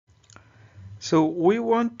So we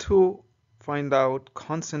want to find out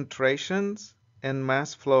concentrations and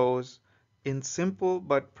mass flows in simple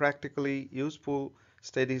but practically useful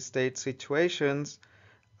steady state situations,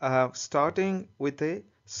 starting with a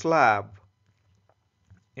slab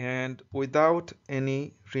and without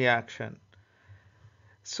any reaction.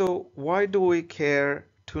 So why do we care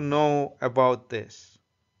to know about this?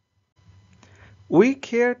 We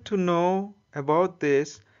care to know about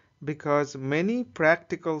this because many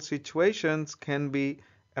practical situations can be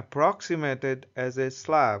approximated as a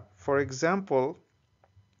slab. For example,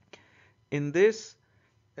 in this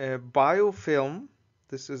biofilm,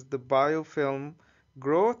 this is the biofilm,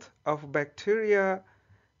 growth of bacteria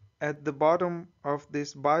at the bottom of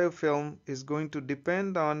this biofilm is going to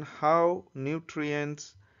depend on how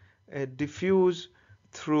nutrients diffuse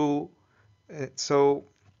through. So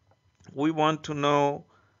we want to know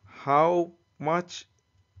how much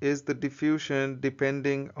is the diffusion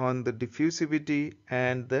depending on the diffusivity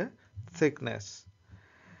and the thickness.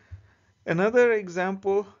 Another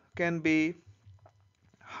example can be,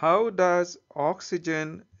 how does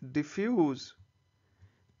oxygen diffuse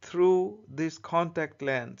through this contact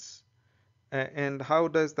lens? And how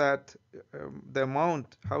does that, the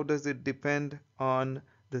amount, how does it depend on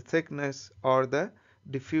the thickness or the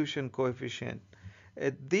diffusion coefficient?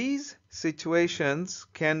 These situations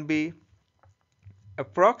can be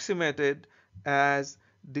approximated as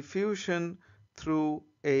diffusion through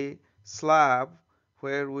a slab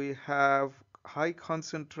where we have high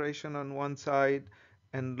concentration on one side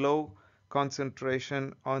and low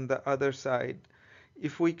concentration on the other side.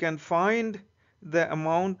 If we can find the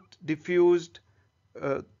amount diffused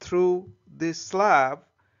through this slab,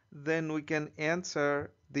 then we can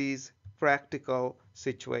answer these practical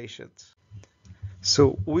situations.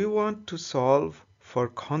 So we want to solve for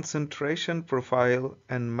concentration profile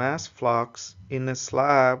and mass flux in a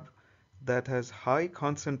slab that has high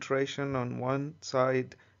concentration on one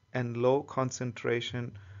side and low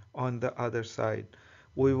concentration on the other side.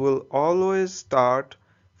 We will always start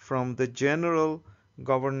from the general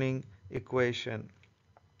governing equation.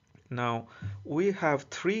 Now, we have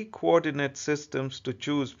three coordinate systems to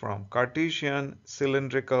choose from: Cartesian,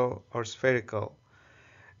 cylindrical, or spherical.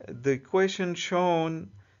 The equation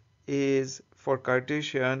shown is for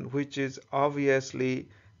Cartesian, which is obviously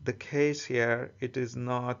the case here. It is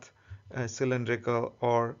not cylindrical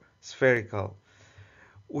or spherical.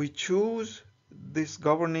 We choose this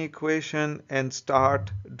governing equation and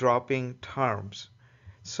start dropping terms.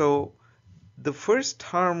 So the first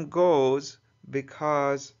term goes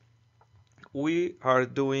because we are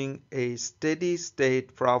doing a steady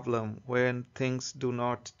state problem when things do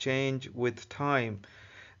not change with time.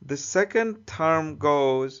 The second term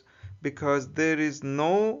goes because there is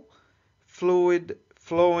no fluid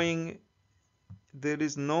flowing, there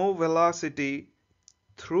is no velocity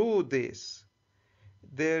through this.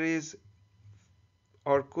 There is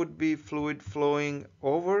or could be fluid flowing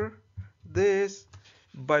over this,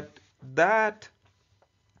 but that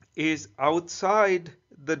is outside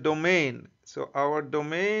the domain. So our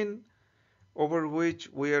domain over which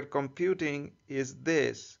we are computing is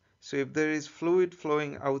this. So if there is fluid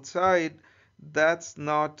flowing outside, that's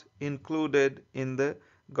not included in the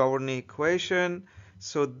governing equation.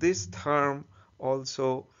 So this term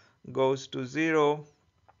also goes to 0.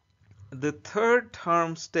 The third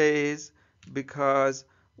term stays because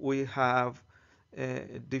we have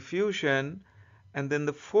diffusion. And then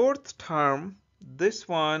the fourth term, this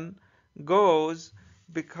one goes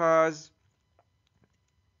because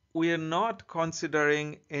we are not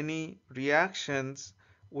considering any reactions.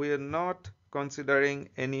 We are not considering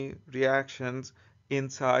any reactions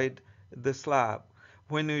inside the slab.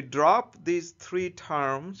 When we drop these three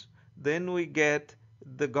terms, then we get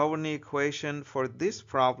the governing equation for this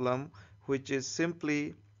problem, which is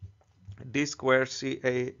simply d squared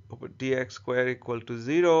Ca over dx squared equal to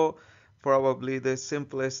 0, probably the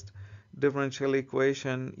simplest differential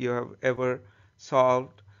equation you have ever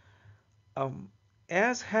solved.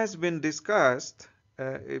 As has been discussed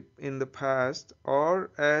in the past,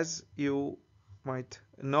 or as you might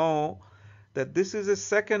know, that this is a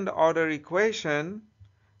second order equation.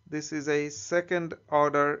 This is a second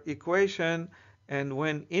order equation, and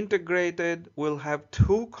when integrated, we'll have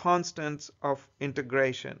two constants of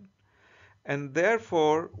integration. And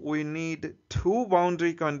therefore, we need two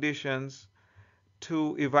boundary conditions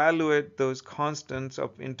to evaluate those constants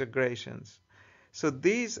of integrations. So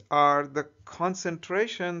these are the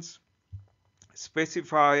concentrations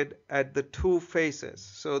specified at the two faces.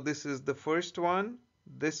 So this is the first one,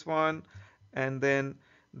 this one, and then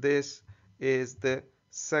this is the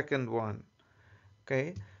second one.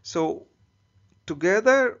 Okay, so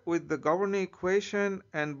Together with the governing equation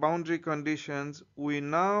and boundary conditions, we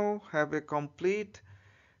now have a complete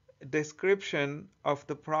description of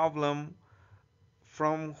the problem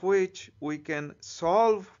from which we can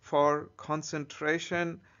solve for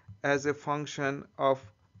concentration as a function of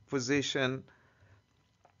position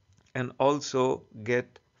and also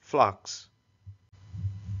get flux.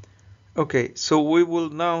 Okay, so we will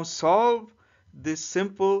now solve this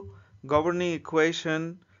simple governing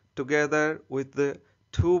equation together with the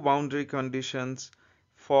two boundary conditions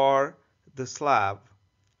for the slab.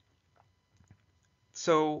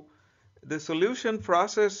 So the solution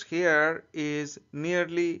process here is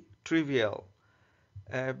nearly trivial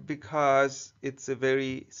because it's a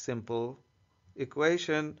very simple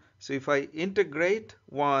equation. So if I integrate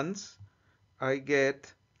once, I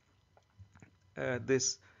get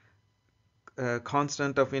this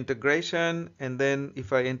constant of integration, and then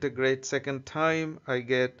if I integrate second time, I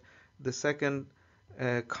get the second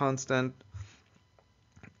constant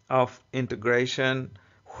of integration,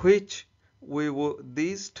 which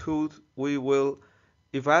these two we will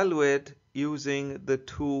evaluate using the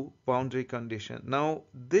two boundary conditions. Now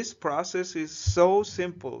this process is so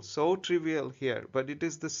simple, so trivial here, but it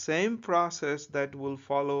is the same process that will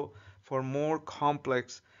follow for more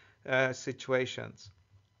complex situations.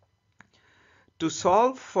 To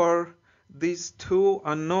solve for these two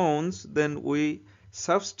unknowns, then we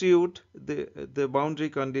substitute the boundary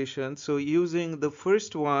condition. So using the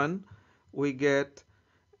first one, we get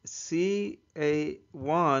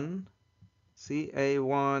CA1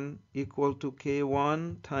 equal to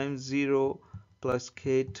K1 times 0 plus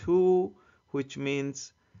K2, which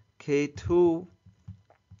means K2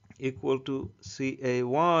 equal to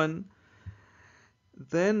CA1.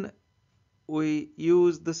 Then we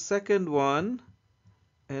use the second one,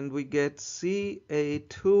 and we get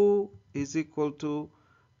CA2 is equal to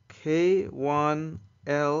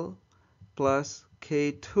K1L plus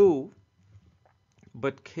K2,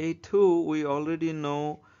 but K2 we already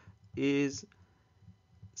know is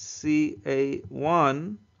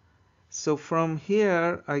CA1. So from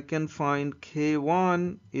here I can find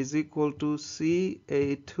K1 is equal to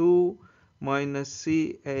CA2 minus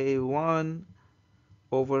CA1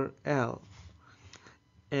 over L.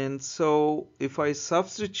 And so if I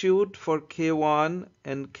substitute for K1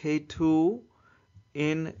 and K2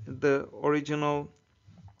 in the original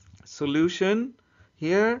solution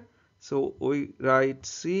here, so we write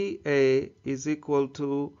CA is equal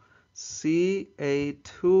to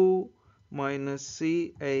CA2 minus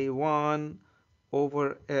CA1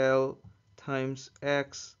 over L times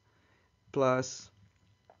X plus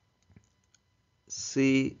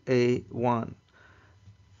CA1.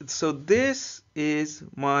 So this is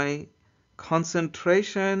my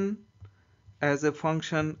concentration as a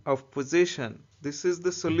function of position. This is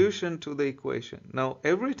the solution to the equation. Now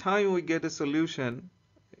every time we get a solution,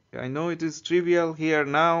 I know it is trivial here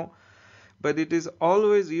now, but it is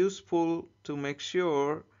always useful to make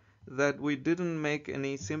sure that we didn't make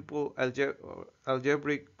any simple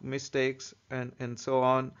algebraic mistakes and so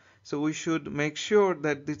on. So we should make sure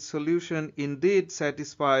that the solution indeed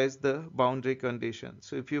satisfies the boundary condition.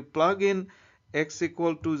 So if you plug in x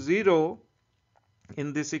equal to 0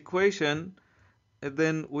 in this equation,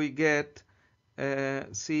 then we get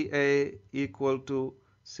CA equal to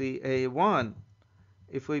CA1.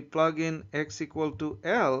 If we plug in x equal to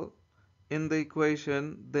L in the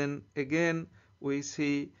equation, then again we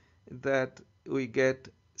see that we get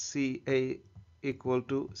CA equal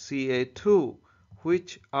to CA2,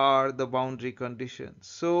 which are the boundary conditions.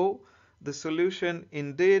 So the solution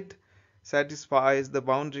indeed satisfies the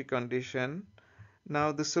boundary condition.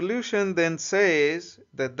 Now the solution then says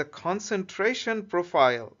that the concentration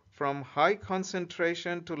profile from high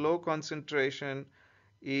concentration to low concentration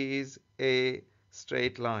is a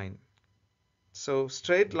straight line. So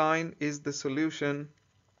straight line is the solution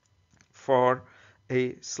for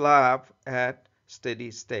a slab at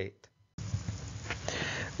steady state.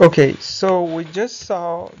 Okay, so we just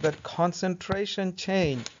saw that concentration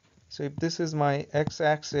change. So if this is my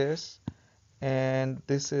x-axis and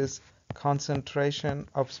this is concentration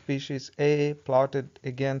of species A plotted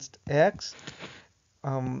against X,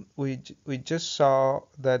 we just saw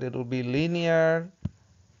that it will be linear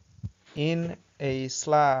in a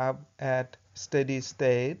slab at steady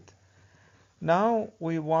state. Now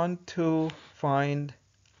we want to find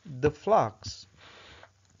the flux.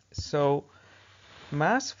 So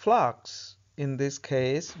mass flux in this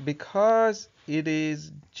case, because it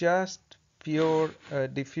is just pure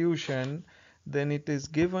diffusion, then it is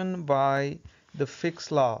given by the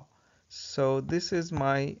Fick's law. So this is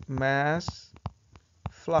my mass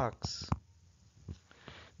flux.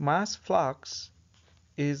 Mass flux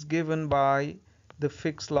is given by the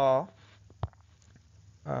Fick's law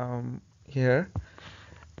here,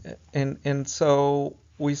 and so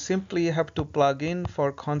we simply have to plug in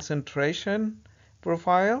for concentration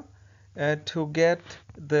profile to get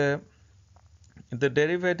the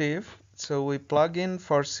derivative. So we plug in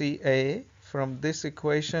for Ca from this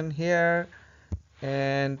equation here,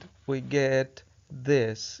 and we get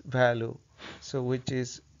this value, so which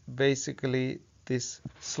is basically this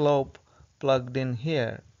slope plugged in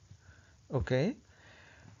here. Okay,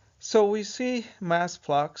 so we see mass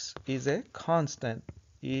flux is a constant,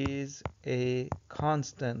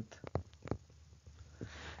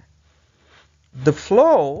 The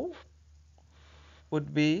flow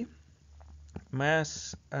would be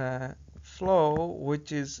mass flow,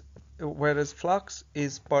 which is, whereas flux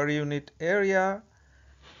is per unit area,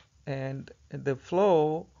 and the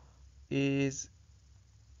flow is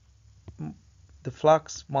the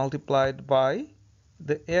flux multiplied by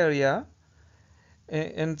the area,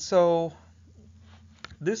 and so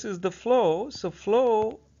this is the flow. So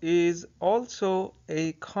flow is also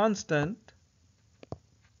a constant,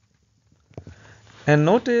 and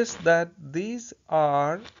notice that these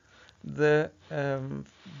are the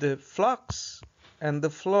flux and the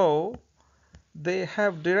flow, they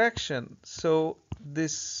have direction. So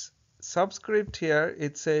this subscript here,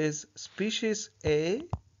 it says species A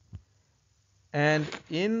and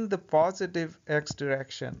in the positive x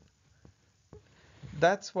direction.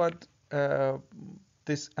 That's what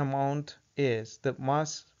this amount is. The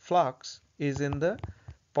mass flux is in the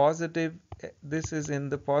positive, this is in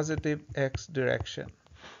the positive x direction.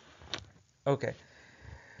 Okay,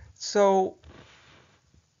 so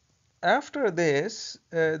after this,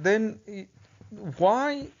 then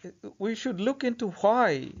why we should look into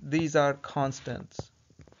why these are constants.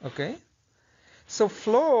 Okay, so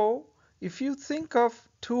flow, if you think of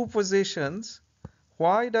two positions,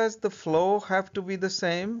 why does the flow have to be the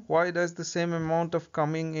same? Why does the same amount of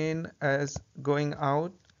coming in as going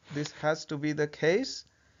out? This has to be the case.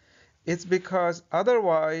 It's because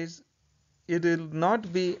otherwise it will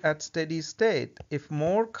not be at steady state. If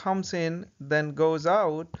more comes in than goes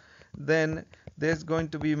out, then there's going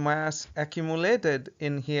to be mass accumulated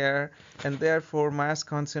in here, and therefore mass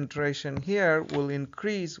concentration here will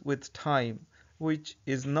increase with time, which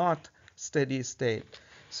is not steady state.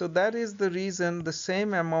 So that is the reason the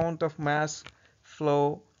same amount of mass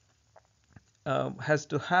flow has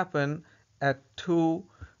to happen at two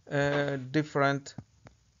different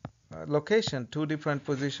location, two different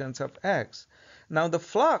positions of x. Now the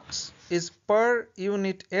flux is per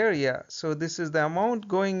unit area, so this is the amount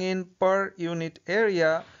going in per unit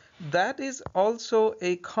area. That is also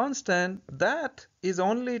a constant. That is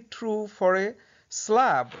only true for a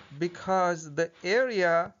slab because the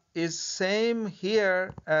area is same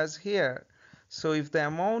here as here. So if the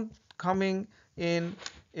amount coming in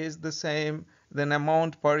is the same, then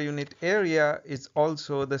amount per unit area is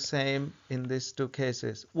also the same in these two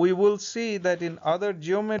cases. We will see that in other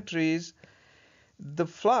geometries, the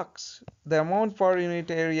flux, the amount per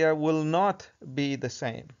unit area will not be the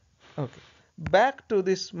same. Okay, back to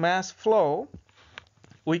this mass flow,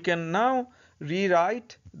 we can now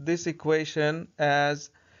rewrite this equation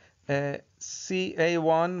as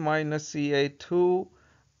CA1 minus CA2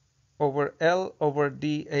 over L over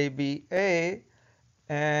dABA,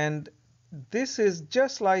 and this is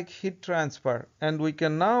just like heat transfer, and we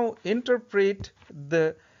can now interpret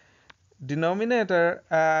the denominator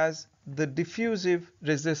as the diffusive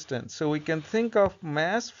resistance. So we can think of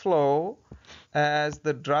mass flow as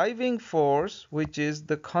the driving force, which is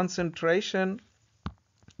the concentration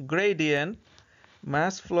gradient.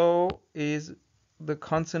 Mass flow is the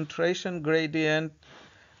concentration gradient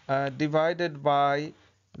divided by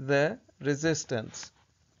the resistance.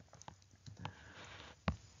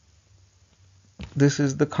 This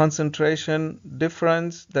is the concentration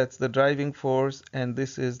difference, that's the driving force, and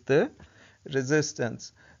this is the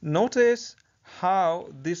resistance. Notice how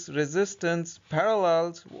this resistance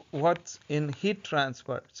parallels what's in heat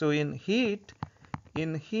transfer. So in heat,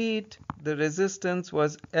 the resistance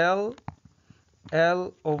was L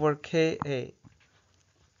over Ka.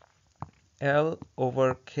 L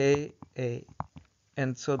over Ka.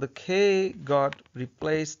 And so the K got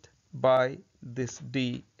replaced by this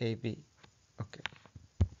dAB. Okay.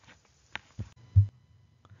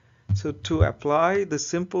 So to apply the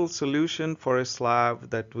simple solution for a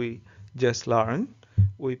slab that we just learned,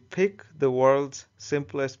 we pick the world's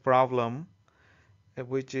simplest problem,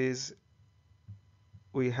 which is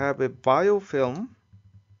we have a biofilm.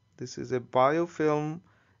 This is a biofilm,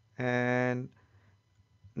 and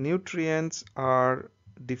nutrients are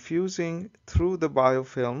diffusing through the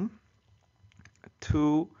biofilm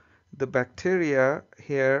to the bacteria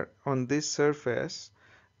here on this surface,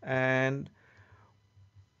 and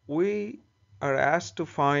we are asked to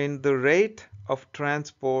find the rate of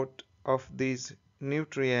transport of these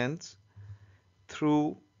nutrients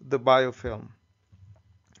through the biofilm.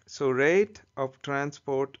 So rate of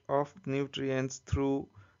transport of nutrients through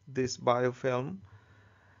this biofilm,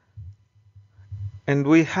 and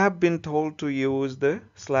we have been told to use the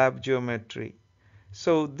slab geometry.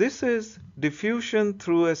 So this is diffusion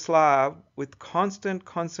through a slab with constant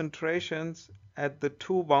concentrations at the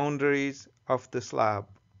two boundaries of the slab.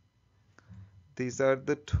 These are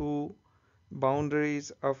the two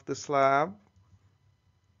boundaries of the slab,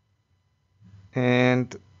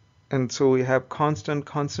 and so we have constant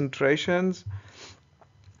concentrations.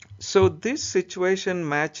 So this situation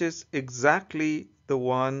matches exactly the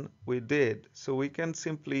one we did. So we can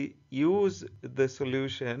simply use the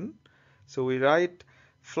solution. So we write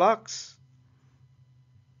flux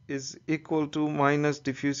is equal to minus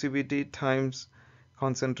diffusivity times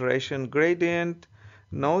concentration gradient.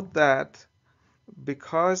 Note that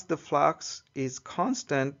because the flux is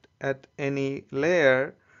constant at any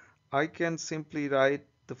layer, I can simply write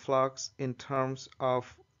the flux in terms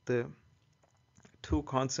of the two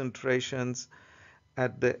concentrations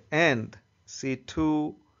at the end,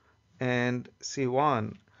 C2 and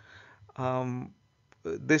C1,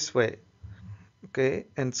 this way. Okay,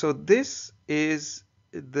 and so this is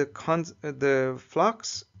the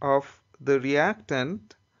flux of the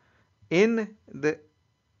reactant in the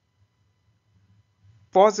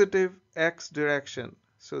positive x direction.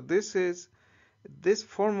 So this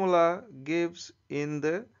formula gives in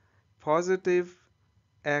the positive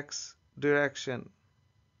x direction.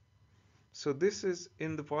 So this is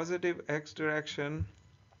in the positive x direction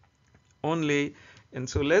only, and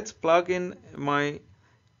so let's plug in my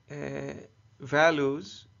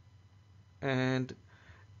values, and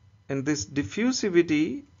this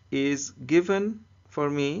diffusivity is given for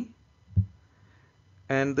me,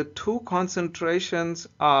 and the two concentrations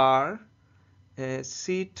are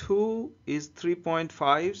C2 is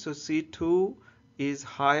 3.5, so C2 is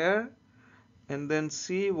higher, and then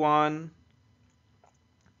C1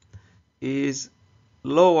 is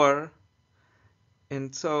lower,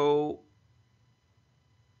 and so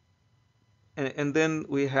and then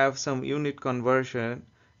we have some unit conversion,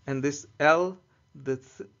 and this L,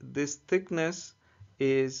 this thickness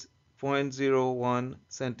is 0.01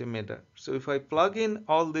 centimeter. So if I plug in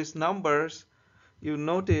all these numbers, you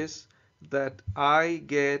notice that I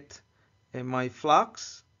get my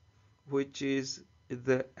flux, which is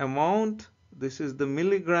the amount, this is the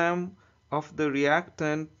milligram of the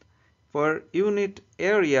reactant per unit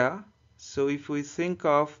area. So if we think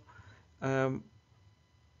of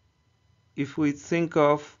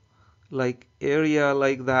like area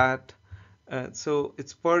like that, so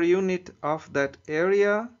it's per unit of that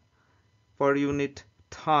area per unit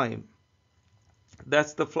time.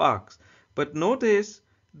 That's the flux. But notice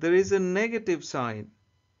there is a negative sign.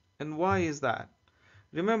 And why is that?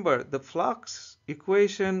 Remember, the flux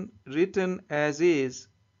equation written as is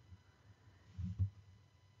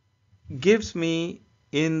gives me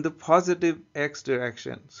in the positive x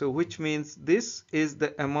direction. So which means this is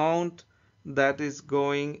the amount that is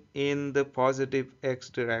going in the positive x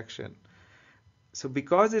direction. So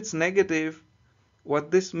because it's negative,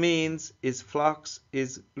 what this means is flux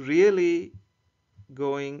is really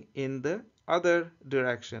going in the other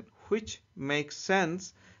direction, which makes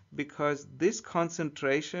sense because this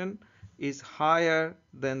concentration is higher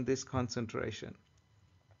than this concentration.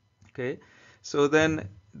 Okay, so then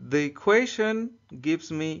the equation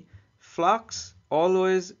gives me flux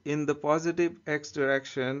always in the positive x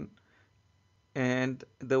direction, and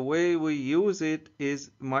the way we use it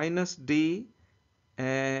is minus d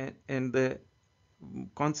and the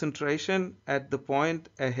concentration at the point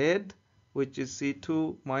ahead, which is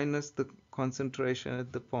C2, minus the concentration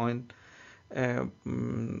at the point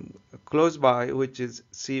close by, which is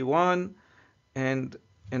C1, and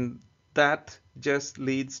that just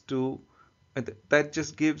leads to that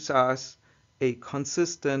just gives us a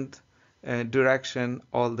consistent direction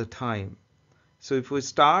all the time. So if we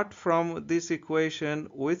start from this equation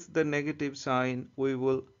with the negative sign, we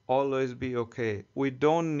will always be okay. We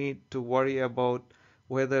don't need to worry about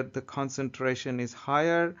whether the concentration is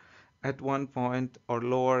higher at one point or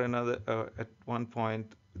lower at one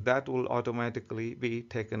point. That will automatically be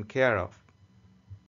taken care of.